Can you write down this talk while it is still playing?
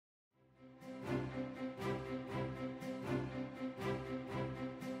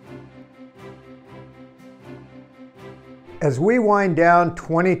As we wind down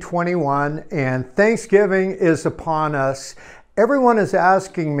 2021 and Thanksgiving is upon us, everyone is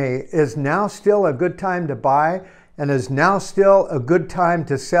asking me, is now still a good time to buy? And is now still a good time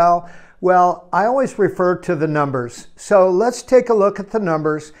to sell? Well, I always refer to the numbers. So let's take a look at the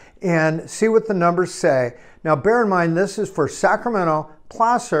numbers and see what the numbers say. Now bear in mind, this is for Sacramento,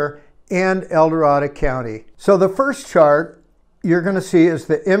 Placer, and El Dorado County. So the first chart you're going to see is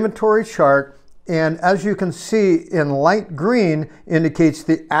the inventory chart. And as you can see in light green indicates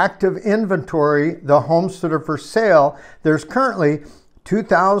the active inventory, the homes that are for sale. There's currently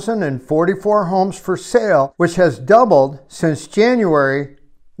 2,044 homes for sale, which has doubled since January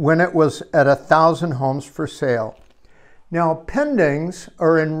when it was at 1,000 homes for sale. Now pendings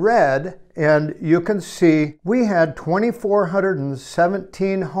are in red, and you can see we had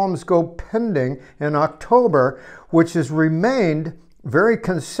 2,417 homes go pending in October, which has remained very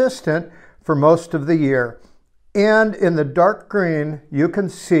consistent for most of the year. And in the dark green, you can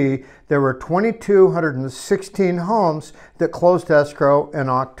see there were 2,216 homes that closed escrow in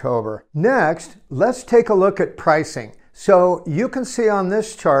October. Next, let's take a look at pricing. So you can see on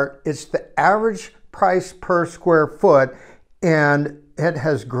this chart, it's the average price per square foot, and it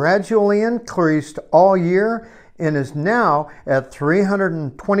has gradually increased all year and is now at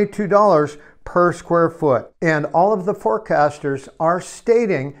 $322 per square foot. And all of the forecasters are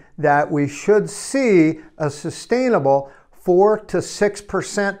stating that we should see a sustainable 4 to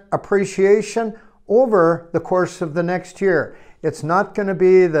 6% appreciation over the course of the next year. It's not going to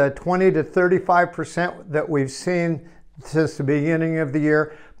be the 20 to 35% that we've seen since the beginning of the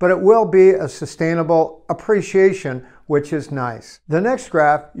year, but it will be a sustainable appreciation, which is nice. The next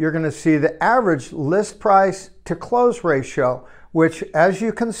graph, you're going to see the average list price to close ratio, which, as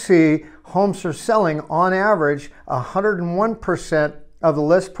you can see, homes are selling on average 101% of the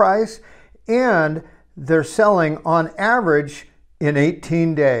list price, and they're selling on average in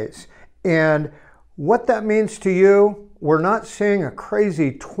 18 days. And what that means to you, we're not seeing a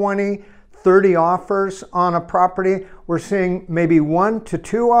crazy 20, 30 offers on a property. We're seeing maybe 1 to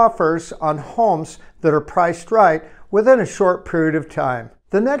 2 offers on homes that are priced right within a short period of time.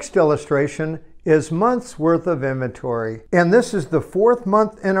 The next illustration is months worth of inventory. And this is the 4th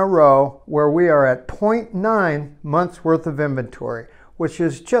month in a row where we are at 0.9 months worth of inventory, which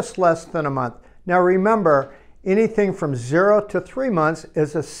is just less than a month. Now remember, anything from 0 to 3 months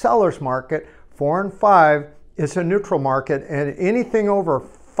is a seller's market, 4 and 5 is a neutral market, and anything over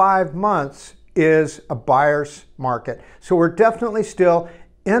 5 months is a buyer's market. So we're definitely still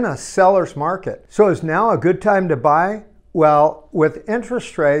in a seller's market. So is now a good time to buy? Well, with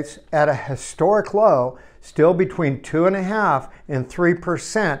interest rates at a historic low, still between 2.5% and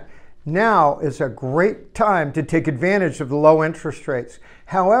 3%, now is a great time to take advantage of the low interest rates.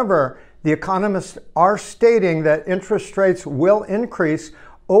 However, the economists are stating that interest rates will increase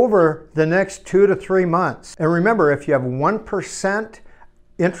over the next 2 to 3 months. And remember, if you have 1%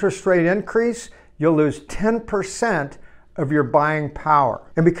 interest rate increase, you'll lose 10% of your buying power.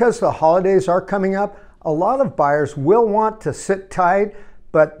 And because the holidays are coming up, a lot of buyers will want to sit tight,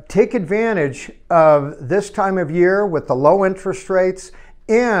 but take advantage of this time of year with the low interest rates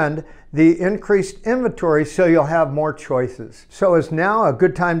and the increased inventory so you'll have more choices. So is now a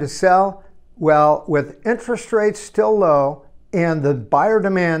good time to sell? Well, with interest rates still low and the buyer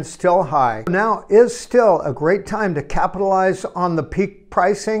demand still high, now is still a great time to capitalize on the peak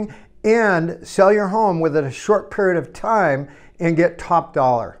pricing and sell your home within a short period of time and get top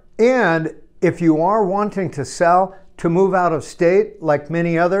dollar. And if you are wanting to sell, to move out of state like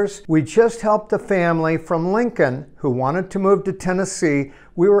many others, we just helped a family from Lincoln who wanted to move to Tennessee.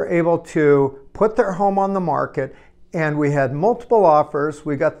 We were able to put their home on the market, and we had multiple offers.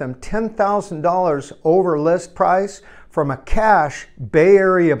 We got them $10,000 over list price from a cash Bay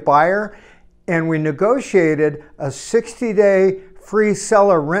Area buyer, and we negotiated a 60-day free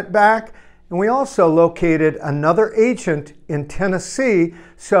seller rent back. And we also located another agent in Tennessee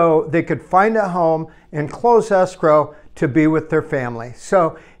so they could find a home and close escrow to be with their family.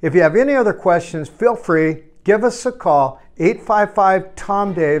 So if you have any other questions, feel free, give us a call,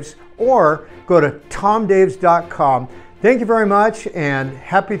 855-TOM-DAVES, or go to tomdaves.com. Thank you very much and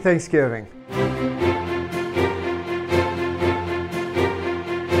happy Thanksgiving.